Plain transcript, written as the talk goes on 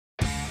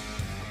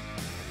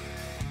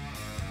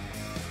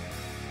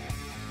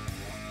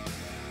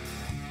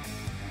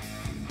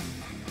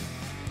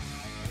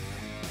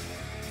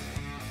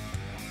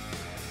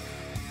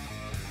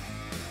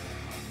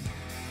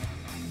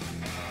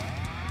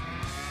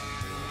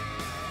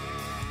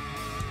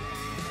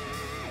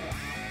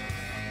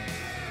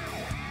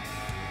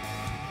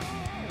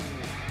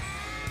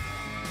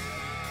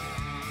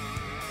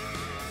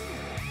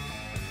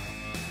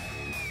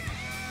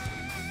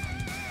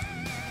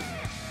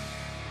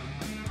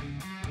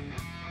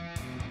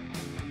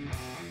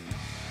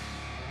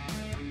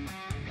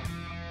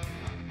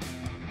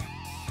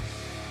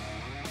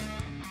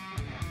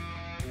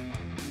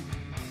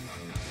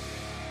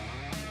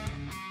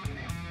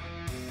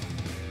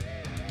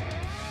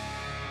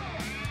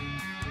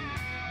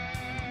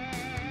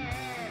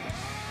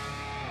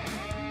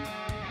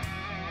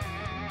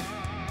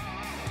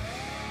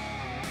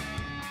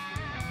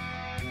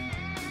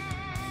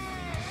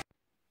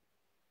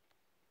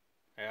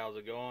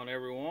it going,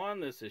 everyone?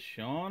 This is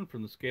Sean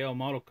from the Scale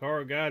Model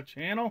Car Guy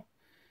channel,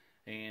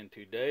 and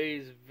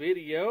today's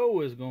video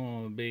is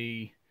going to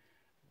be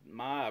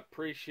my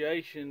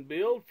appreciation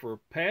build for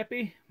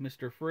Pappy,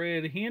 Mr.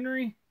 Fred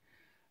Henry.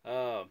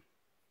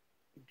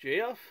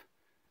 Jeff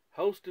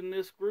hosting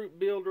this group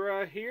build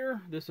right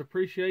here, this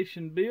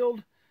appreciation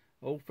build,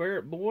 old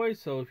ferret boy.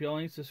 So if y'all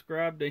ain't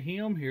subscribed to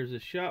him, here's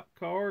his shop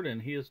card,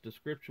 and his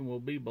description will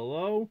be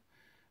below,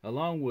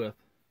 along with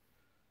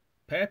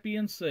Pappy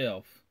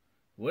himself,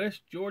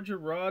 West Georgia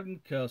Rod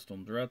and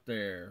Customs, right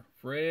there,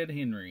 Fred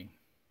Henry.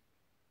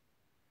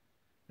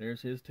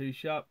 There's his two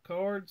shop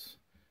cards.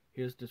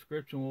 His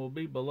description will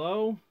be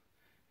below.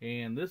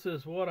 And this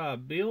is what I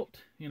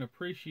built in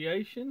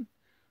appreciation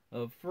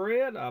of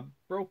Fred. I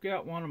broke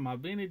out one of my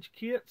vintage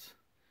kits.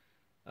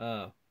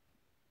 So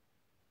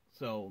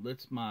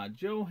that's my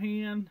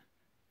Johan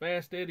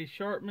Fast Eddie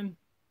Schartman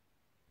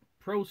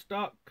Pro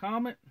Stock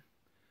Comet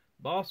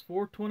Boss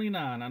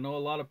 429. I know a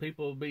lot of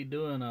people will be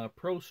doing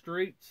pro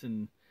streets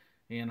and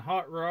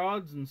hot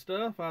rods and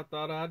stuff. I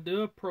thought I'd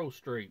do a pro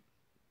street.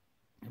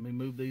 Let me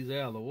move these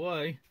out of the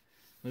way.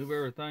 Move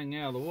everything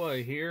out of the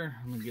way here.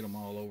 I'm gonna get them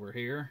all over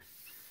here.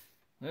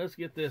 Let's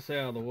get this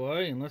out of the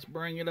way and let's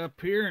bring it up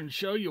here and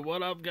show you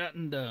what I've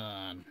gotten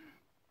done.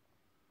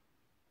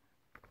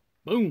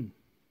 Boom!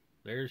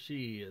 There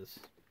she is.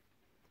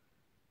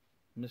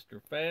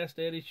 Mr. Fast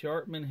Eddie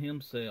Schartman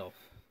himself.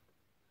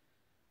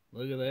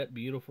 Look at that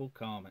beautiful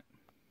Comet.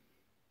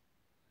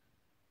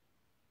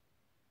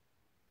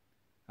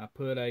 I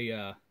put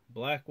a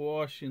black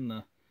wash in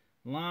the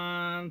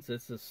lines.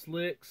 It's a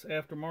Slicks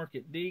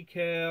aftermarket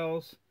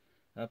decals.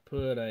 I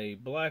put a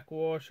black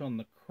wash on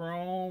the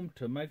chrome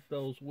to make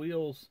those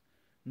wheels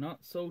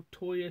not so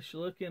toyish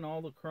looking.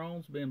 All the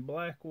chrome's been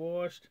black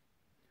washed.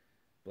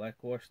 Black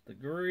washed the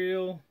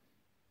grill.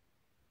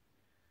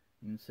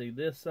 You can see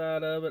this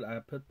side of it. I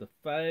put the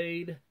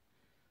fade.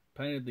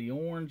 Painted the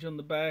orange on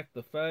the back,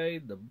 the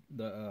fade.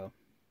 The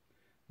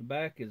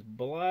back is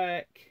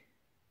black.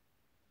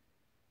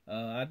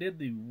 I did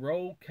the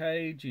roll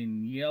cage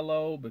in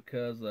yellow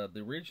because the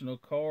original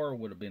car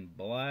would have been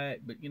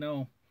black, but you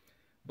know,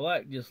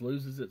 black just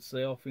loses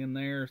itself in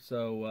there,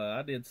 so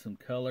I did some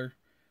color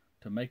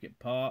to make it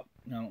pop.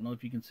 I don't know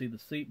if you can see the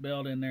seat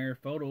belt in there,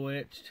 photo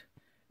etched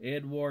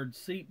Edward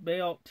seat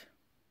belt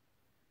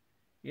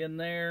in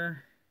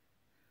there.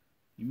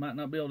 You might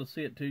not be able to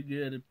see it too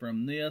good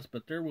from this,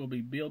 but there will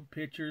be build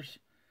pictures,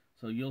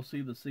 so you'll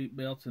see the seat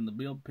belts in the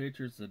build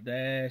pictures, the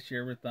dash,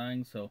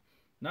 everything. So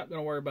not going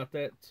to worry about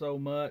that so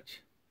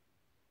much.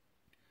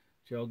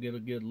 Y'all get a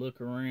good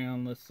look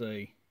around. Let's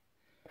see.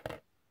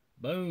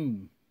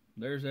 Boom!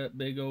 There's that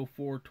big old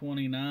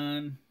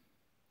 429.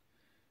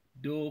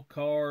 Dual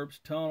carbs,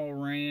 tunnel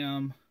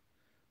ram,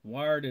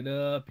 wired it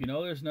up. You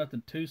know, there's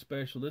nothing too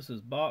special. This is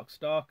box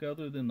stock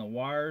other than the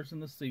wires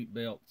and the seat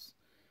belts.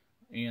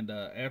 And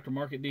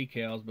aftermarket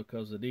decals,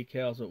 because the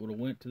decals that would have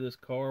went to this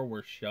car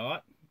were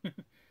shot.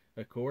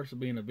 Of course,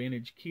 being a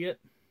vintage kit,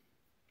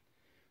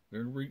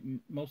 they're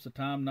most of the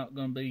time not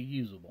going to be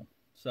usable.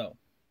 So,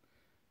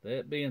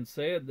 that being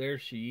said, there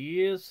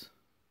she is.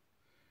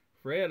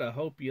 Fred, I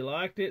hope you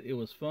liked it. It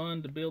was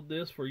fun to build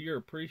this for your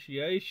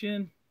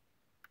appreciation.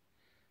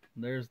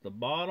 There's the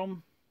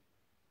bottom.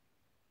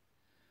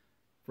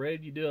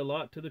 Fred, you do a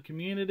lot to the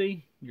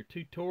community. Your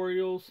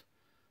tutorials,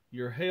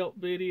 your help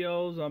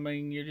videos, I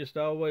mean, you're just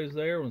always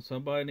there. When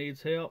somebody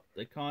needs help,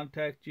 they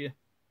contact you.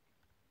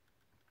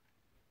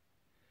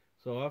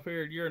 So I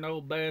figured you're an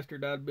old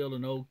bastard, I'd build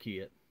an old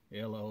kit.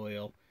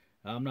 LOL.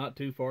 I'm not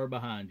too far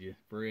behind you,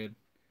 Fred.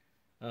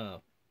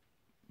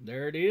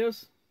 There it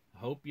is. I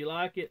hope you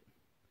like it.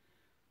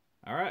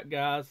 Alright,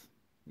 guys.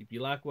 If you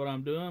like what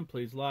I'm doing,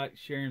 please like,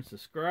 share, and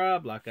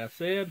subscribe. Like I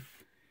said,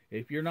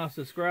 if you're not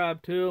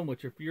subscribed to them,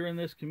 which if you're in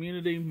this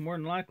community, more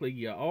than likely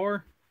you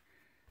are.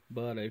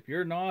 But if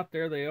you're not,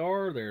 there they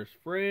are. There's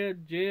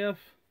Fred, Jeff,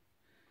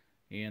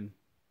 and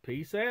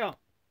peace out.